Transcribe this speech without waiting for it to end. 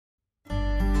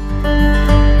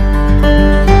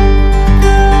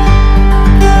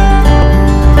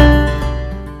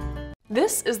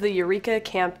This is the Eureka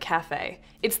Camp Cafe.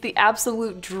 It's the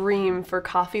absolute dream for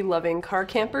coffee-loving car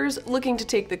campers looking to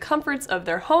take the comforts of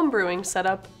their home brewing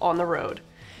setup on the road.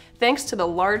 Thanks to the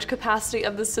large capacity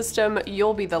of the system,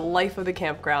 you'll be the life of the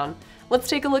campground. Let's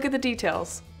take a look at the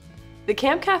details. The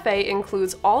Camp Cafe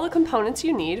includes all the components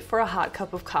you need for a hot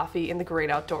cup of coffee in the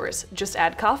great outdoors. Just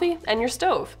add coffee and your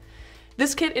stove.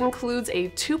 This kit includes a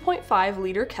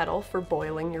 2.5-liter kettle for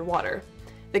boiling your water.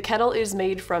 The kettle is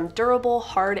made from durable,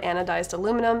 hard anodized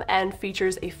aluminum and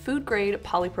features a food-grade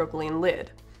polypropylene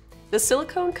lid. The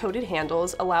silicone-coated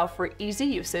handles allow for easy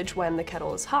usage when the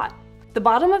kettle is hot. The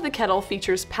bottom of the kettle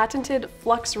features patented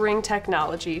flux ring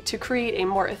technology to create a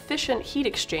more efficient heat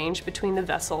exchange between the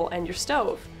vessel and your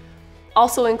stove.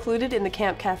 Also included in the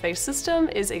Camp Cafe system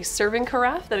is a serving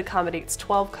carafe that accommodates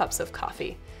 12 cups of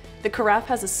coffee. The carafe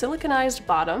has a siliconized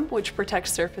bottom, which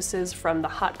protects surfaces from the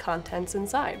hot contents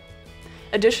inside.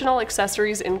 Additional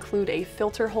accessories include a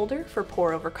filter holder for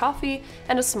pour-over coffee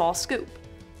and a small scoop.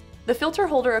 The filter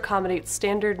holder accommodates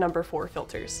standard number 4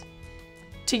 filters.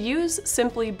 To use,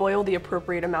 simply boil the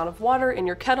appropriate amount of water in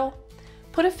your kettle,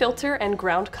 put a filter and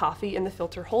ground coffee in the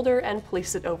filter holder and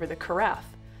place it over the carafe.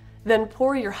 Then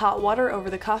pour your hot water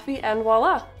over the coffee and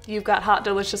voila! You've got hot,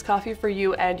 delicious coffee for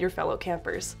you and your fellow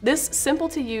campers. This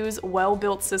simple-to-use,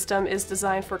 well-built system is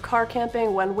designed for car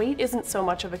camping when weight isn't so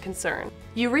much of a concern.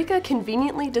 Eureka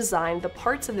conveniently designed the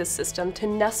parts of this system to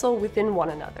nestle within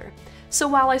one another. So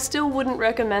while I still wouldn't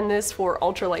recommend this for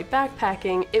ultralight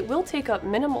backpacking, it will take up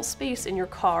minimal space in your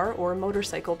car or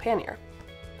motorcycle pannier.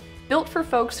 Built for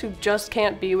folks who just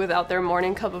can't be without their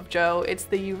morning cup of joe, it's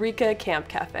the Eureka Camp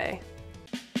Cafe.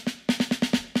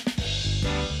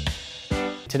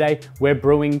 Today, we're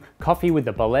brewing coffee with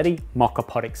the Bialetti Moka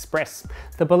Pot Express.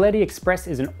 The Bialetti Express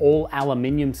is an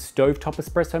all-aluminium stovetop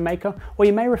espresso maker, or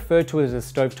you may refer to it as a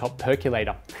stovetop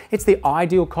percolator. It's the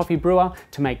ideal coffee brewer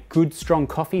to make good, strong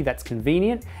coffee that's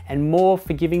convenient and more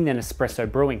forgiving than espresso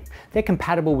brewing. They're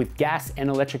compatible with gas and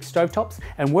electric stovetops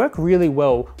and work really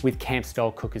well with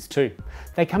camp-style cookers too.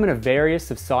 They come in a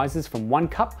various of sizes from 1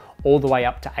 cup all the way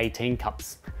up to 18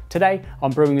 cups. Today,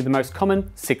 I'm brewing with the most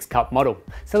common 6-cup model.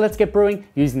 So let's get brewing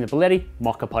using the Bialetti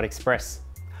Moka Pot Express.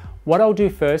 What I'll do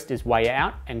first is weigh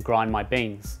out and grind my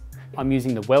beans. I'm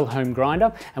using the Well Home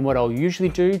grinder, and what I'll usually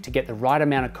do to get the right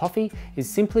amount of coffee is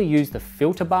simply use the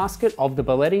filter basket of the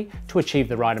Bialetti to achieve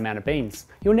the right amount of beans.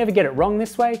 You'll never get it wrong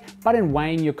this way, but in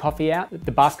weighing your coffee out,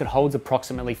 the basket holds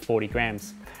approximately 40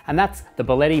 grams. And that's the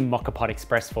Bialetti Moka Pot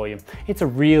Express for you. It's a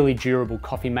really durable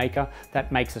coffee maker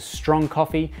that makes a strong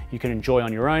coffee you can enjoy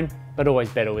on your own, but always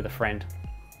better with a friend.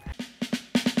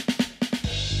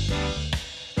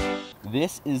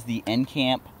 This is the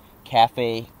NCamp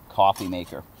Cafe coffee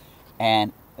maker.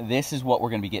 And this is what we're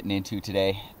going to be getting into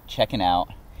today, checking out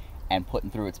and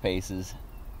putting through its paces,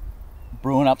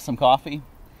 brewing up some coffee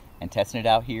and testing it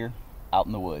out here out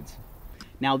in the woods.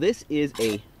 Now this is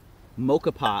a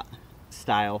moka pot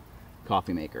style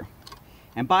coffee maker.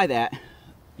 And by that,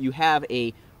 you have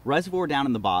a reservoir down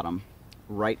in the bottom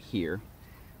right here.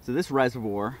 So this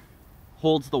reservoir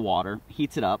holds the water,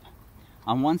 heats it up.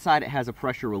 On one side it has a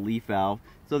pressure relief valve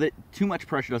so that too much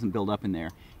pressure doesn't build up in there.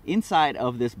 Inside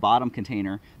of this bottom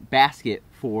container, basket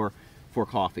for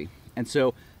coffee. And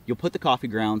so you'll put the coffee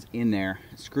grounds in there,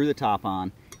 screw the top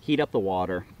on, heat up the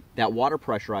water. That water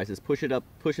pressurizes,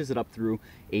 pushes it up through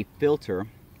a filter,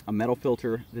 a metal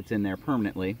filter that's in there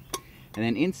permanently. And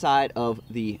then inside of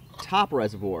the top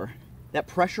reservoir, that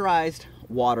pressurized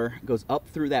water goes up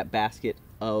through that basket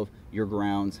of your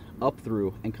grounds, up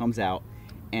through and comes out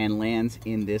and lands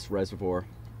in this reservoir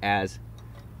as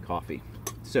coffee.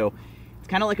 So it's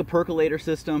kind of like a percolator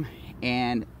system,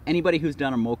 and anybody who's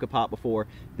done a moka pot before,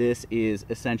 this is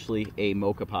essentially a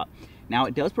moka pot. Now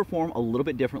it does perform a little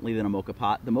bit differently than a moka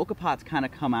pot. The moka pots kind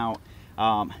of come out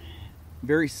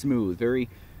very smooth,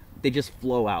 they just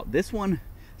flow out. This one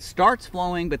starts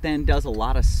flowing but then does a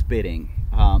lot of spitting,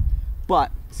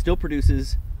 but still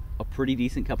produces a pretty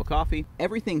decent cup of coffee.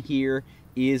 Everything here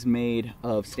is made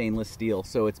of stainless steel,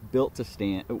 so it's built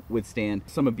to withstand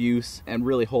some abuse and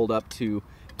really hold up to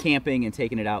camping and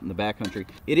taking it out in the backcountry.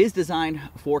 It is designed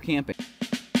for camping.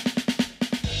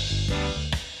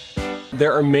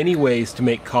 There are many ways to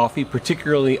make coffee,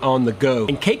 particularly on the go,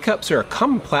 and K-Cups are a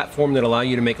common platform that allow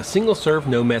you to make a single serve,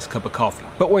 no mess cup of coffee.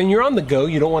 But when you're on the go,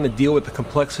 you don't want to deal with the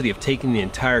complexity of taking the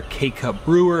entire K-Cup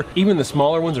brewer. Even the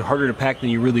smaller ones are harder to pack than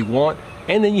you really want,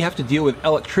 and then you have to deal with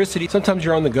electricity. Sometimes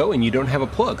you're on the go and you don't have a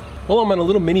plug. Well, I'm on a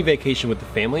little mini vacation with the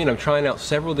family and I'm trying out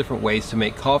several different ways to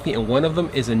make coffee, and one of them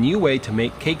is a new way to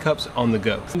make K-Cups on the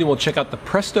go. And then we'll check out the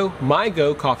Presto My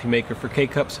Go coffee maker for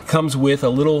K-Cups. It comes with a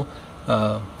little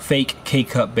fake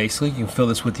K-cup basically. You can fill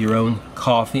this with your own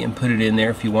coffee and put it in there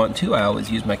if you want to. I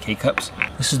always use my K-cups.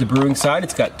 This is the brewing side.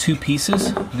 It's got 2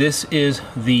 pieces. This is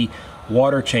the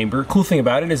water chamber. Cool thing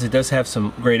about it is it does have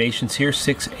some gradations here,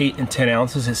 6, 8, and 10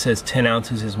 ounces. It says 10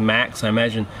 ounces is max. I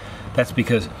imagine that's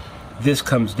because this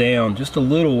comes down just a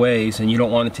little ways and you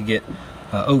don't want it to get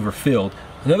overfilled.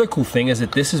 Another cool thing is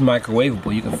that this is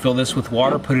microwavable. You can fill this with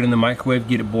water, put it in the microwave,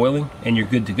 get it boiling, and you're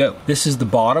good to go. This is the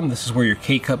bottom. This is where your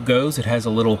K-cup goes. It has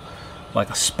a little, like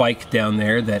a spike down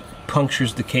there that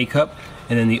punctures the K-cup,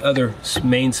 and then the other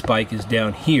main spike is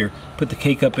down here. Put the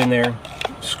K-cup in there,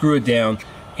 screw it down,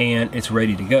 and it's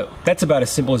ready to go. That's about as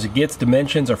simple as it gets.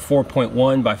 Dimensions are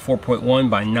 4.1 by 4.1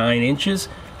 by 9 inches.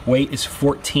 Weight is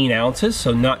 14 ounces,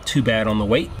 so not too bad on the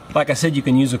weight. Like I said, you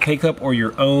can use a K-cup or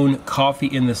your own coffee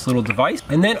in this little device,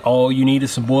 and then all you need is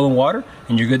some boiling water,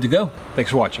 and you're good to go. Thanks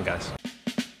for watching, guys.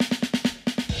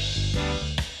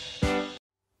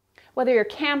 Whether you're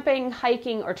camping,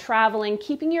 hiking, or traveling,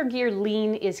 keeping your gear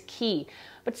lean is key.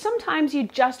 But sometimes you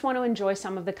just want to enjoy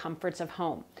some of the comforts of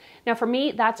home. Now for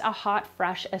me, that's a hot,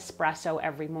 fresh espresso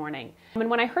every morning. And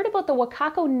when I heard about the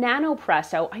Wacaco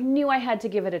Nanopresso, I knew I had to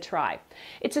give it a try.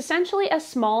 It's essentially a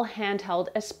small handheld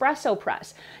espresso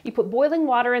press. You put boiling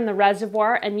water in the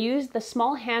reservoir and use the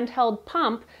small handheld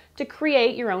pump to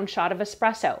create your own shot of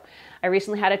espresso. I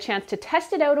recently had a chance to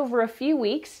test it out over a few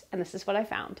weeks, and this is what I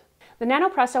found. The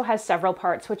Nanopresso has several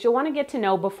parts, which you'll want to get to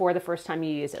know before the first time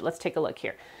you use it. Let's take a look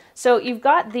here. So you've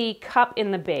got the cup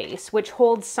in the base, which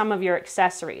holds some of your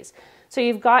accessories. So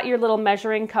you've got your little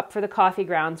measuring cup for the coffee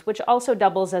grounds, which also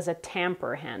doubles as a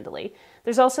tamper handily.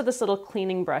 There's also this little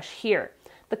cleaning brush here.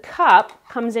 The cup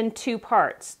comes in 2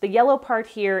 parts. The yellow part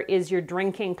here is your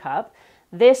drinking cup.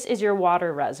 This is your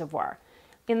water reservoir.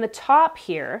 In the top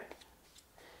here,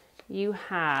 you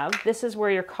have, this is where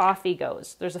your coffee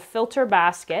goes. There's a filter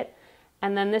basket,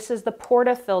 and then this is the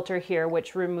portafilter here,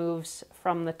 which removes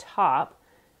from the top.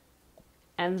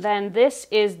 And then this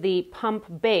is the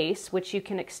pump base, which you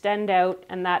can extend out,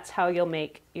 and that's how you'll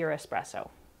make your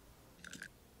espresso.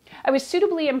 I was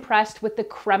suitably impressed with the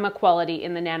crema quality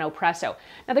in the Nanopresso.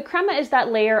 Now the crema is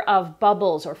that layer of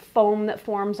bubbles or foam that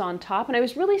forms on top, and I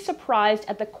was really surprised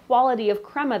at the quality of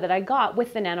crema that I got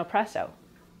with the Nanopresso.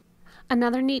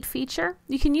 Another neat feature,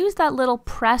 you can use that little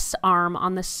press arm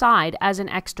on the side as an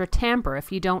extra tamper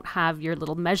if you don't have your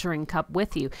little measuring cup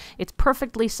with you. It's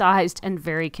perfectly sized and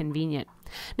very convenient.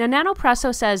 Now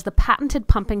Nanopresso says the patented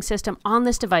pumping system on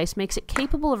this device makes it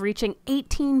capable of reaching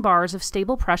 18 bars of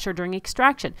stable pressure during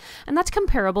extraction, and that's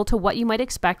comparable to what you might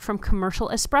expect from commercial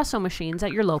espresso machines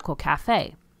at your local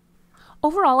cafe.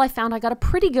 Overall, I found I got a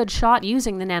pretty good shot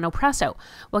using the Nanopresso.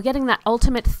 While getting that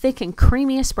ultimate thick and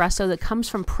creamy espresso that comes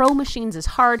from pro machines is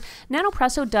hard,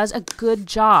 Nanopresso does a good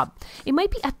job. It might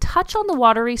be a touch on the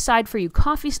watery side for you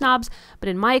coffee snobs, but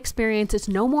in my experience, it's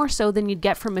no more so than you'd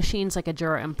get from machines like a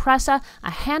Jura Impressa,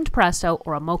 a Handpresso,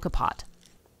 or a Moka Pot.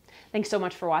 Thanks so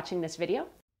much for watching this video.